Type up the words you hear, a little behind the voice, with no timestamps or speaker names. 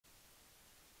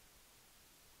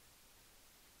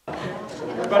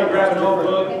Everybody grab an old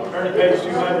book, turn to page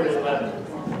 211.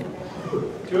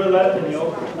 211 in the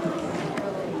old book.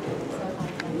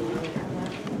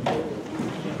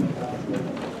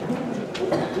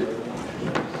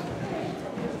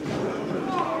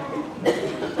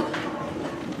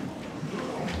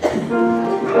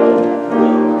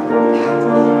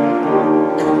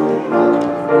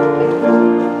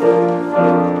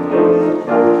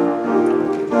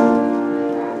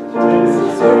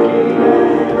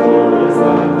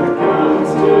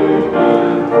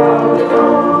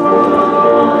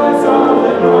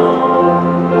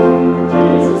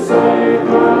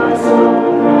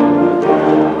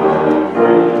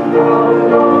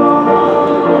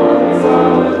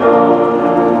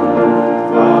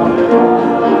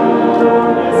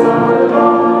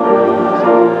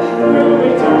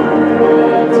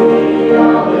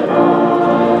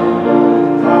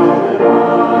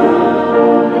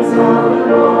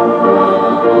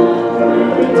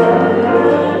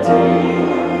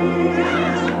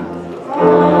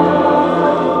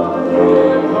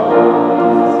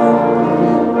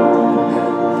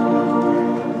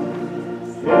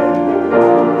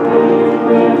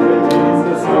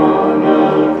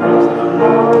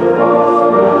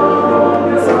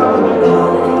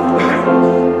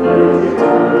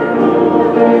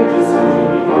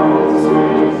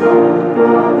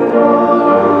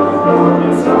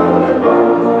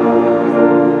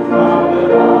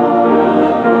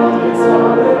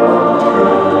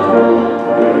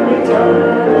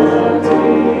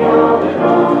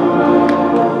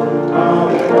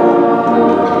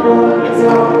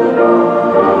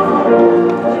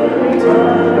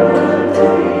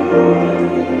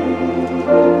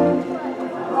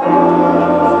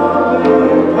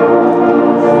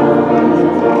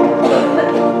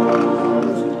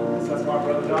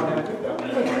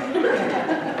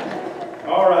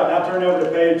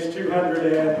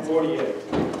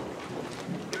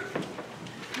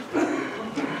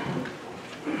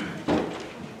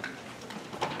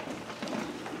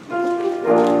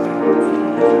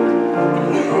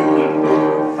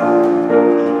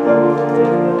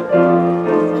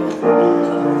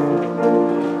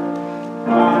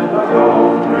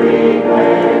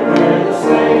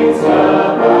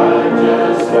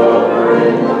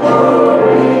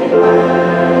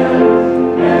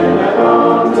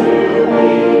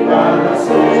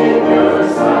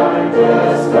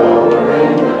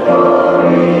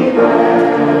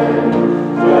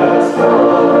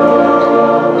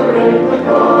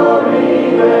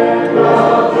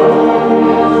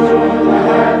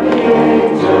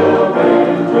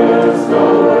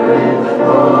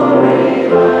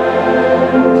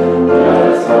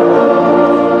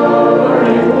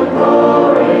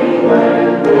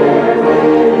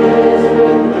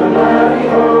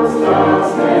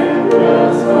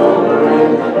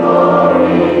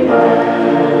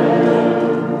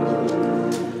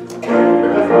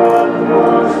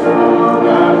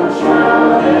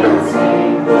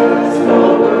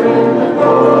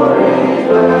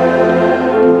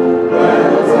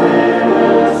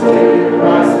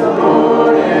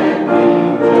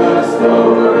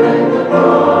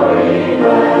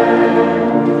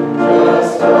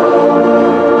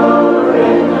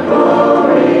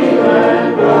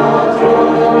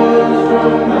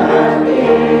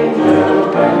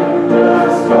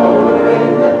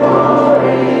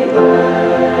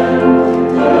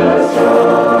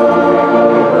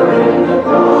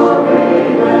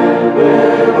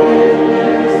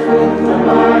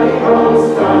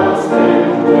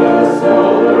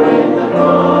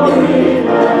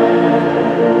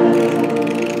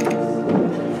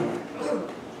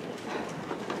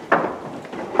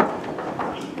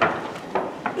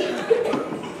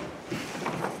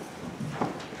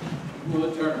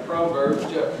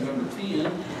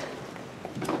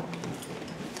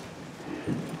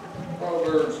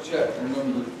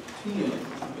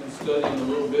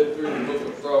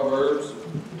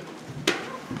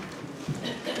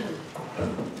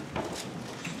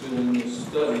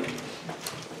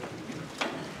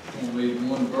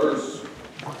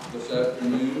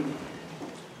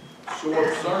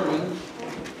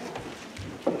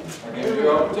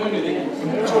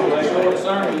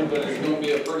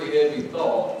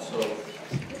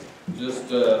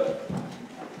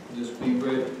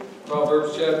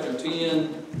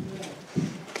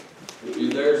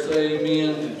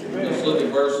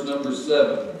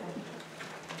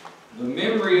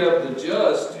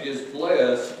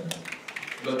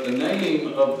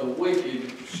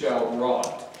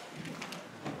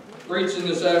 Preaching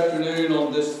this afternoon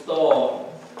on this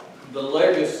thought, the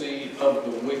legacy of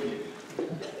the wicked.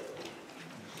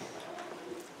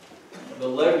 the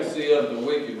legacy of the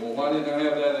wicked. Well, why didn't I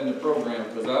have that in the program?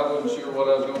 Because I wasn't sure what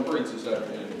I was going to preach this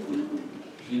afternoon.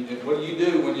 What do you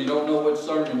do when you don't know what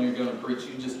sermon you're going to preach?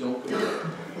 You just don't commit.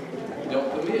 You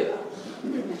don't commit.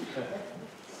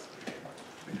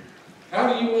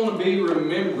 How do you want to be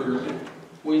remembered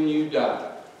when you die?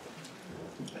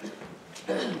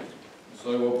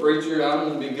 So, well, preacher, I'm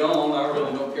going to be gone. I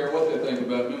really don't care what they think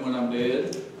about me when I'm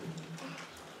dead.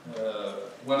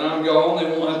 When I'm gone, they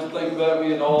won't have to think about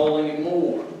me at all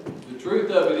anymore. The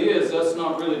truth of it is, that's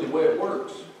not really the way it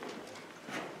works.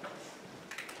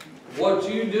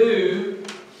 What you do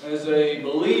as a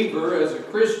believer, as a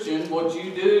Christian, what you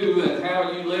do and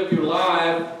how you live your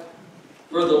life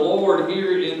for the Lord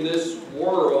here in this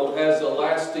world has a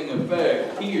lasting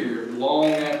effect here long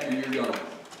after you're gone.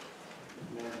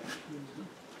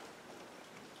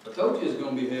 I told you it's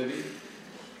going to be heavy.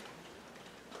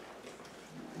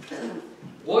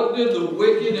 What do the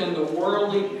wicked and the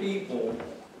worldly people,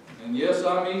 and yes,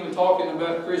 I'm even talking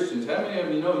about Christians, how many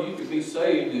of you know you could be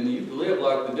saved and you could live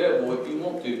like the devil if you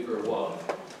want to for a while?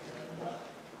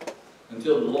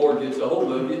 Until the Lord gets a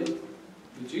hold of you.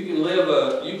 But you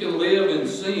can live in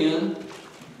sin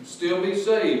and still be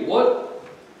saved. What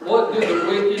do the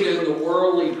wicked and the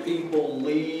worldly people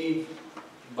leave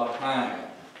behind?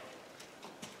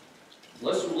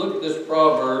 Let's look at this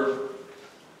proverb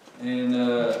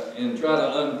and try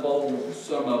to unfold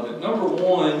some of it. Number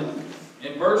one,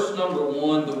 in verse number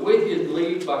 1, the wicked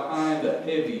leave behind a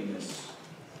heaviness.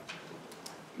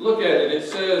 Look at it. It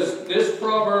says, this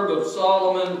proverb of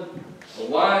Solomon, a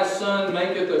wise son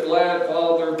maketh a glad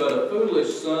father, but a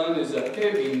foolish son is a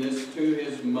heaviness to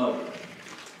his mother.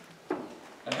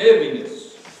 A heaviness.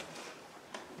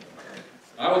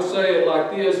 I would say it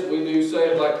like this. We do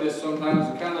say it like this sometimes.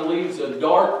 It kind of leaves a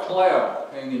dark cloud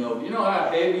hanging over. You know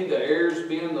how heavy the air's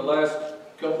been the last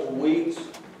couple of weeks?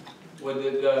 With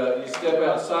it, you step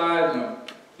outside,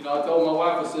 and I told my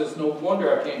wife, I said, it's no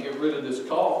wonder I can't get rid of this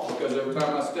cough, because every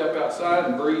time I step outside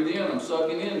and breathe in, I'm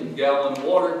sucking in a gallon of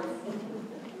water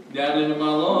down into my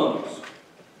lungs.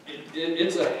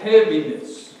 It's a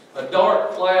heaviness, a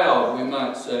dark cloud, we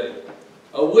might say.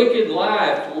 A wicked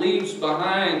life leaves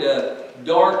behind a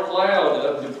dark cloud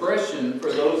of depression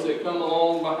for those that come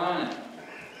along behind.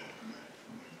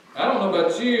 I don't know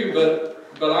about you, but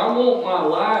I want my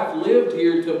life lived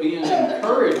here to be an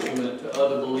encouragement to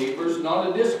other believers, not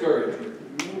a discouragement.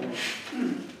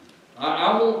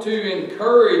 I want to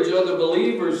encourage other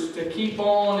believers to keep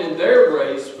on in their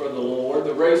race for the Lord,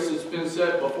 the race that's been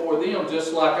set before them,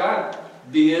 just like I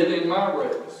did in my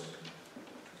race.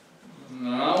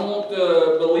 I want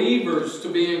the believers to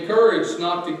be encouraged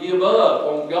not to give up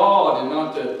on God and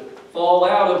not to fall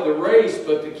out of the race,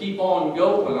 but to keep on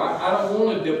going. I don't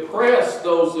want to depress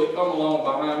those that come along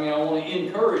behind me. I want to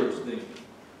encourage them.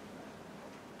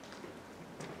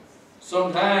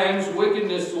 Sometimes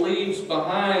wickedness leaves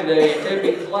behind a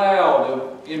heavy cloud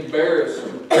of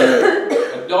embarrassment,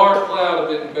 a dark cloud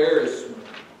of embarrassment.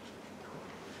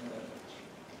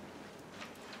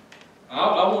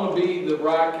 I want to be the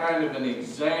right kind of an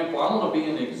example. I want to be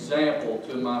an example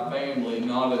to my family,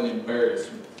 not an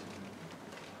embarrassment.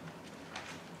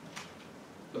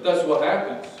 But that's what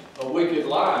happens. A wicked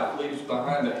life leaves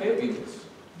behind a heaviness.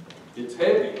 It's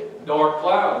heavy, dark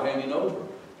cloud hanging over.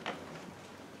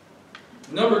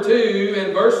 Number 2,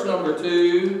 in verse number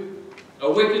 2,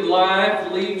 a wicked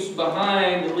life leaves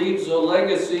a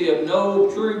legacy of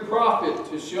no true profit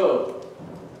to show.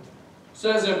 It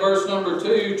says in verse number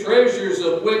 2, treasures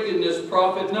of wickedness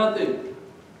profit nothing,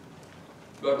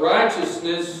 but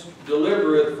righteousness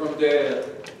delivereth from death.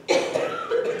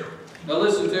 Now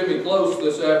listen to me close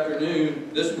this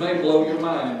afternoon. This may blow your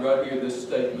mind right here, this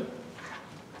statement.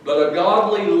 But a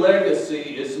godly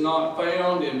legacy is not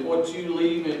found in what you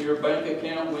leave in your bank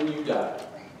account when you die.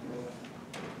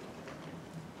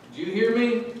 Did you hear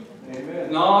me?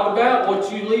 Amen. Not about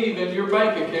what you leave in your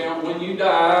bank account when you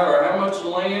die, or how much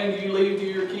land you leave to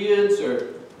your kids,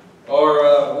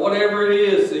 or whatever it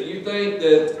is that you think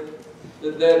that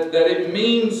it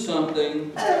means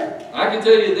something. I can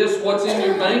tell you this, what's in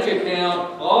your bank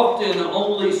account often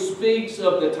only speaks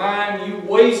of the time you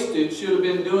wasted, should have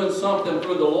been doing something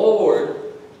for the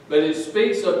Lord, but it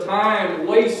speaks of time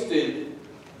wasted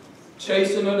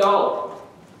chasing a dollar.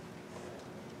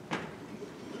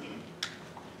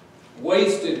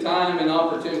 Wasted time and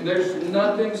opportunity. There's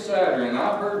nothing sadder, and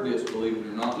I've heard this, believe it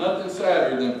or not, nothing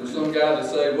sadder than for some guy to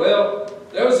say, well,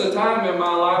 there was a time in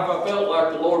my life I felt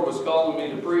like the Lord was calling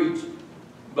me to preach,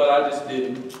 but I just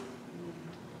didn't.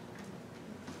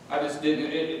 I just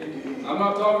didn't. I'm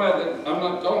not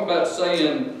talking about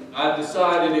saying I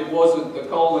decided it wasn't the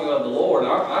calling of the Lord.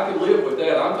 I could live with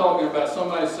that. I'm talking about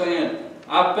somebody saying,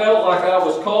 I felt like I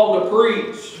was called to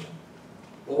preach.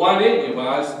 Well, why didn't you? Well,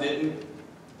 I just didn't.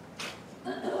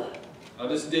 I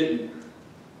just didn't.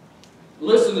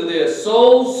 Listen to this.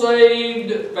 Soul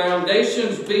saved,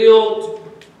 foundations built,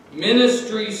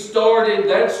 ministry started.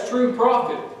 That's true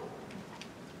prophet.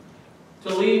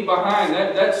 To leave behind.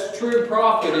 That's true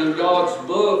prophet in God's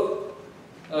book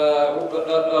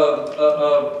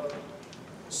of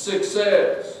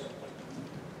success.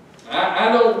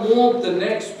 I don't want the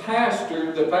next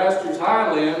pastor, the pastor's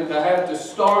Highland, to have to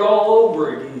start all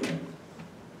over again.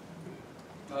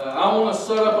 I want to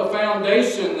set up a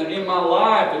foundation in my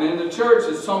life and in the church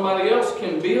that somebody else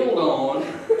can build on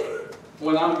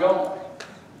when I'm gone.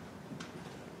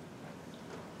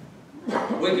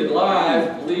 Wicked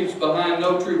life leaves behind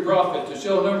no true prophet. To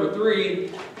show number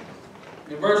 3,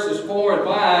 in verses 4 and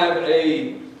 5,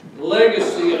 a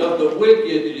legacy of the wicked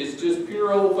is just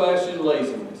pure old-fashioned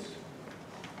laziness.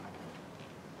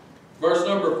 Verse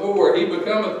number 4, he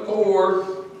becometh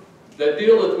poor that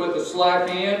dealeth with the slack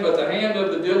hand, but the hand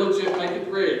of the diligent maketh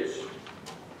rich.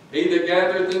 He that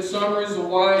gathereth in summer is a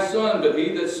wise son, but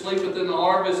he that sleepeth in the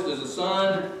harvest is a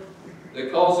son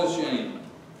that causeth shame.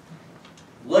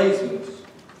 Laziness.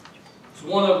 It's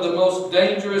one of the most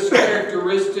dangerous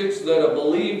characteristics that a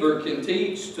believer can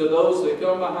teach to those that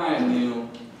come behind him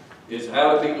is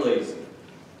how to be lazy.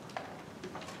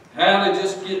 How to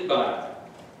just get by.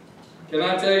 Can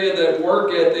I tell you that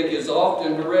work ethic is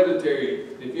often hereditary?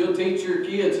 If you'll teach your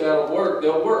kids how to work,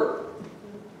 they'll work.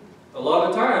 A lot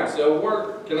of times they'll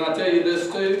work. Can I tell you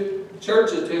this too?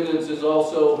 Church attendance is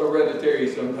also hereditary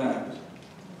sometimes.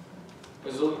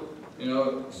 You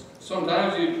know,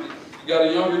 sometimes you got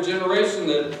a younger generation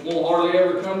that won't hardly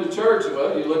ever come to church.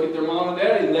 Well, you look at their mom and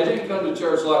daddy, and they didn't come to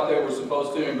church like they were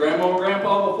supposed to. And grandma and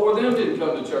grandpa before them didn't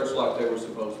come to church like they were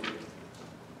supposed to.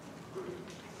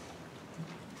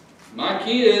 My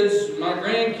kids, my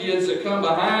grandkids that come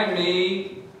behind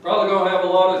me, probably going to have a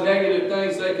lot of negative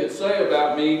things they could say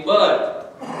about me,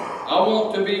 but I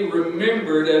want to be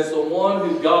remembered as the one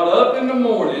who got up in the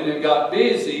morning and got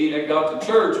busy and got to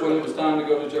church when it was time to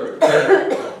go to church.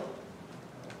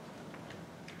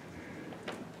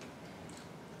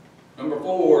 Number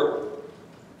 4,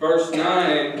 verse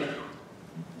number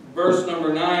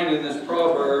 9 in this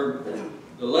proverb,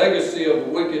 the legacy of a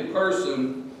wicked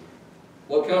person,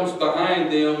 what comes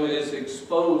behind them is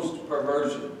exposed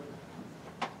perversion.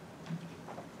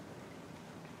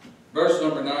 Verse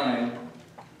number 9,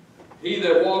 he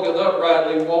that walketh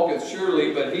uprightly walketh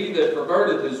surely, but he that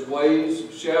perverteth his ways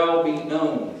shall be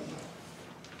known.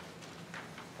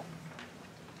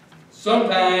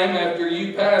 Sometime after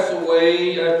you pass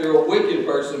away, after a wicked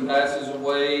person passes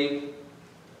away,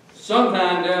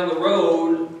 sometime down the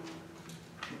road,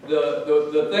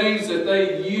 the things that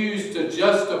they use to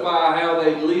justify how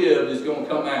they lived is going to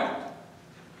come out.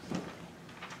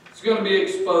 It's going to be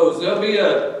exposed. There'll be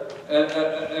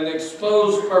an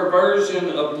exposed perversion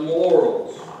of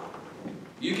morals.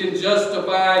 You can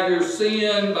justify your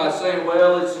sin by saying,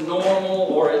 well, it's normal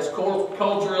or it's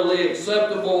culturally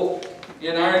acceptable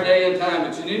in our day and time.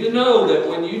 But you need to know that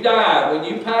when you die, when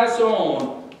you pass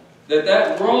on,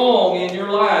 that wrong in your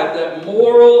life, that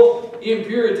moral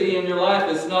impurity in your life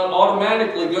is not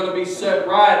automatically going to be set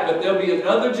right, but there'll be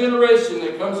another generation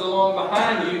that comes along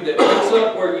behind you that picks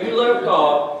up where you left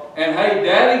off, and hey,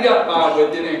 Daddy got by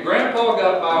with it, and Grandpa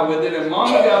got by with it, and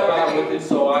Mama got by with it,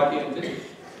 so I can too.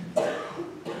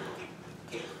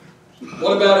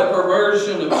 What about a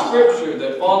perversion of Scripture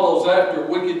that follows after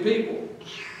wicked people?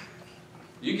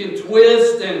 You can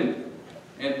twist and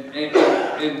take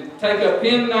a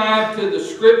penknife to the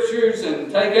Scriptures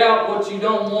and take out what you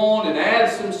don't want and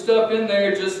add some stuff in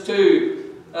there just to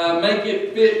make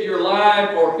it fit your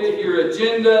life or fit your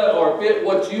agenda or fit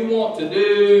what you want to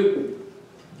do.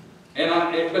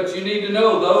 But you need to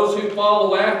know those who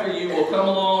follow after you will come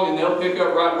along and they'll pick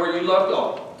up right where you left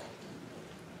off.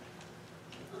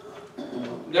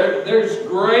 There's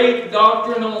great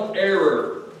doctrinal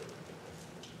error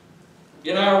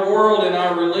in our world, in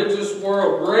our religious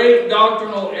world, great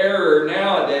doctrinal error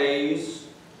nowadays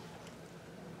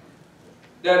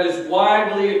that is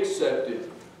widely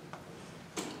accepted.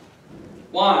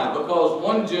 Why? Because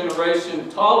one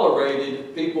generation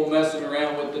tolerated people messing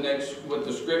around with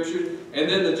the Scriptures, and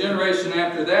then the generation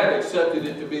after that accepted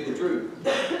it to be the truth.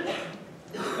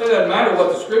 It doesn't matter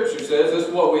what the Scripture says, this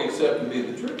is what we accept to be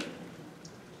the truth.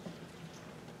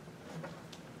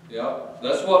 Yeah,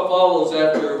 that's what follows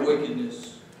after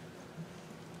wickedness.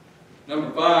 Number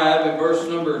 5, in verse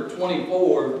number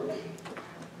 24,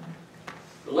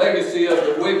 the The legacy of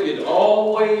the wicked,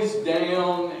 always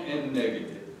down and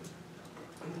negative.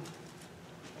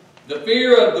 The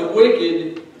fear of the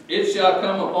wicked, it shall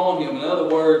come upon him. In other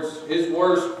words, his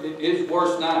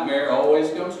worst nightmare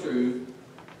always comes true.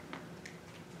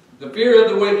 The fear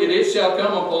of the wicked, it shall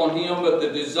come upon him, but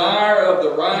the desire of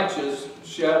the righteous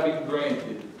shall be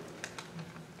granted.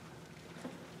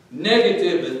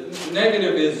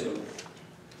 Negativism,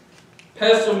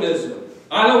 pessimism.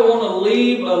 I don't want to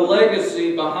leave a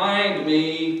legacy behind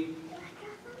me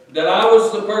that I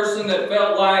was the person that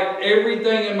felt like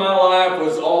everything in my life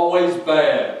was always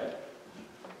bad.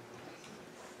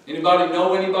 Anybody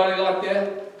know anybody like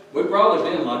that? We've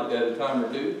probably been like that a time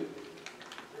or two.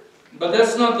 But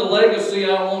that's not the legacy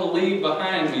I want to leave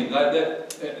behind me.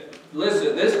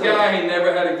 Listen, this guy, he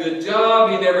never had a good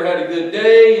job, he never had a good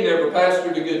day, he never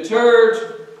pastored a good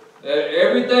church.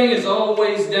 Everything is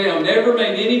always down, never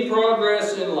made any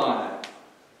progress in life.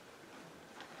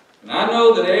 And I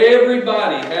know that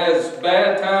everybody has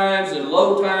bad times and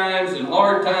low times and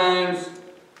hard times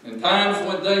and times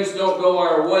when things don't go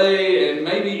our way and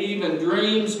maybe even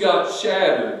dreams got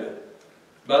shattered.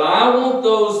 But I want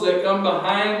those that come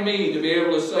behind me to be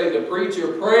able to say the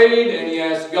preacher prayed and he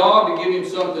asked God to give him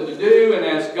something to do and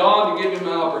asked God to give him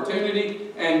an opportunity,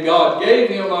 and God gave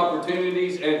him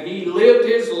opportunities and he lived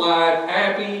his life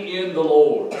happy in the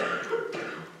Lord.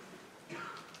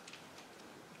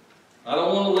 I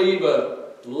don't want to leave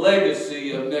a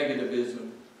legacy of negativism.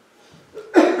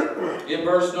 In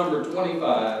verse number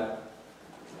 25,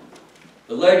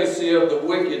 the legacy of the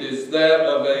wicked is that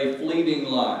of a fleeting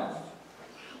life.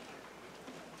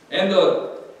 And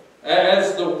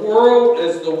as the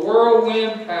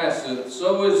whirlwind passeth,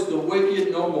 so is the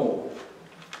wicked no more.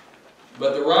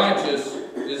 But the righteous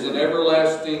is an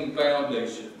everlasting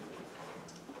foundation.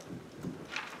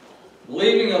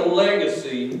 Leaving a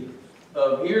legacy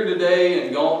of here today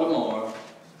and gone tomorrow.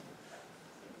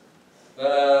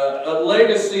 A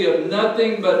legacy of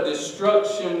nothing but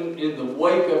destruction in the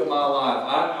wake of my life.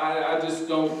 I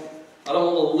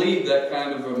don't want to leave that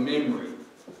kind of a memory.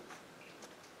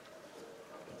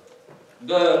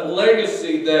 The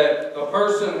legacy that a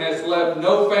person has left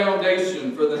no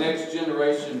foundation for the next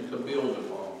generation to build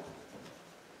upon.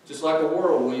 Just like a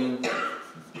whirlwind.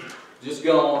 Just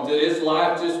gone. His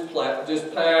life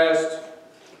just passed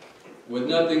with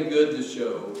nothing good to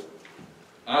show.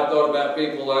 I thought about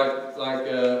people like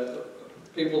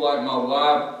my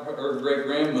wife, her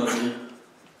great-grandmother.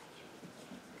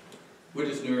 We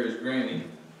just knew her as Granny,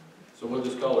 so we'll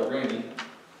just call her Granny.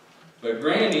 But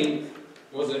Granny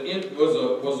was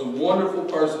a wonderful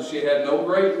person. She had no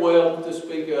great wealth to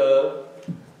speak of,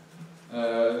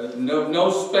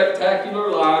 no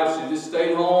spectacular life. She just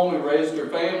stayed home and raised her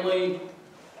family,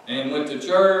 and went to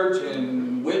church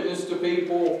and witnessed to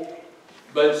people.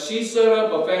 But she set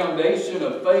up a foundation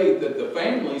of faith that the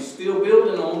family's still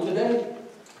building on today.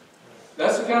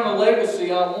 That's the kind of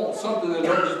legacy I want, something that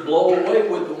don't just blow away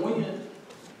with the wind.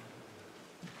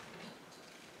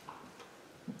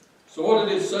 So what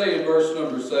did it say in verse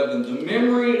number 7? The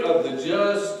memory of the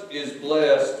just is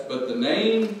blessed, but the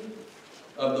name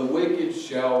of the wicked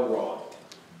shall rot.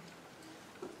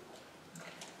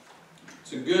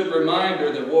 It's a good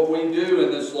reminder that what we do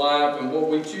in this life and what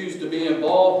we choose to be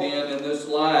involved in this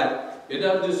life, it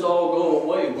doesn't just all go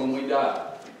away when we die.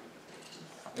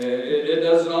 It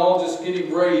doesn't all just get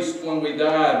erased when we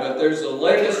die, but there's a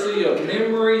legacy of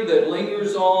memory that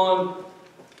lingers on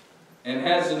and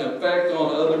has an effect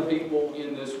on other people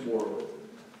in this world.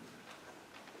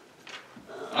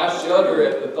 I shudder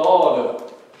at the thought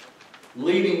of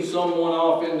leading someone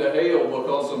off into hell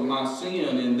because of my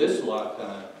sin in this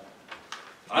lifetime.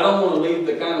 I don't want to leave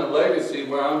the kind of legacy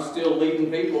where I'm still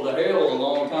leading people to hell a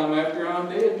long time after I'm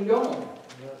dead and gone.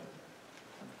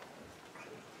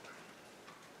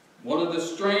 One of the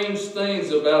strange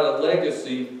things about a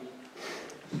legacy,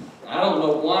 I don't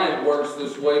know why it works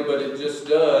this way, but it just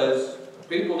does.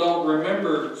 People don't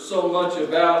remember so much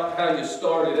about how you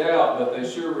started out, but they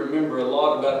sure remember a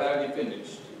lot about how you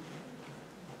finished.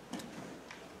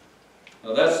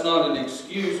 Now, that's not an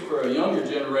excuse for a younger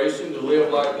generation to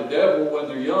live like the devil when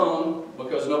they're young,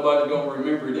 because nobody's going to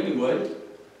remember it anyway.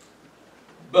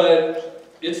 But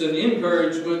it's an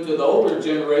encouragement to the older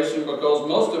generation, because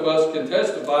most of us can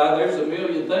testify there's a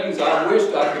million things I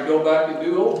wished I could go back and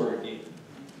do over again.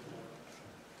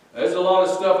 There's a lot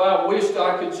of stuff I wished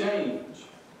I could change.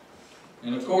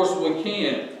 And of course we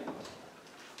can't.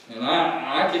 And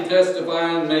I can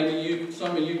testify, and maybe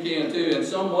some of you can too. In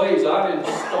some ways I didn't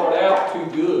start out too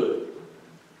good.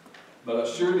 But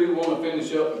I sure do want to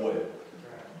finish up well.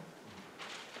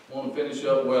 I want to finish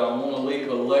up well. I want to leave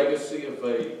a legacy of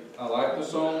faith. I like the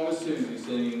song Miss Susie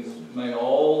sings, may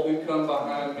all who come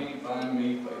behind me find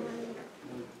me faithful.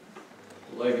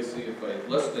 The legacy of faith.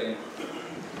 Let's stand.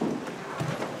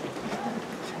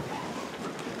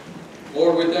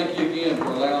 Lord, we thank you again for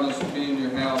allowing us to be in your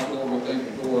house. Lord, we thank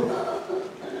you for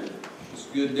this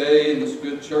good day and this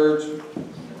good church,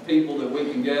 people that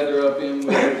we can gather up in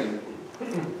with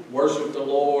and worship the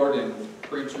Lord and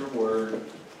preach your word.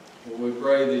 Lord, we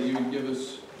pray that you would give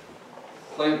us,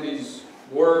 plant these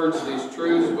words, these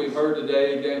truths we've heard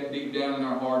today deep down in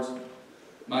our hearts,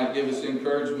 might give us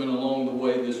encouragement along the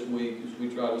way this week as we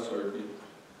try to serve you.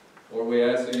 Lord, we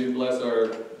ask that you bless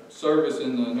our service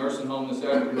in the nursing home this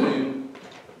afternoon.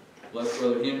 Bless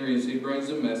Brother Henry as he brings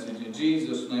the message. In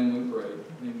Jesus' name we pray.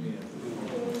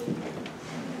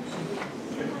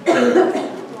 Amen.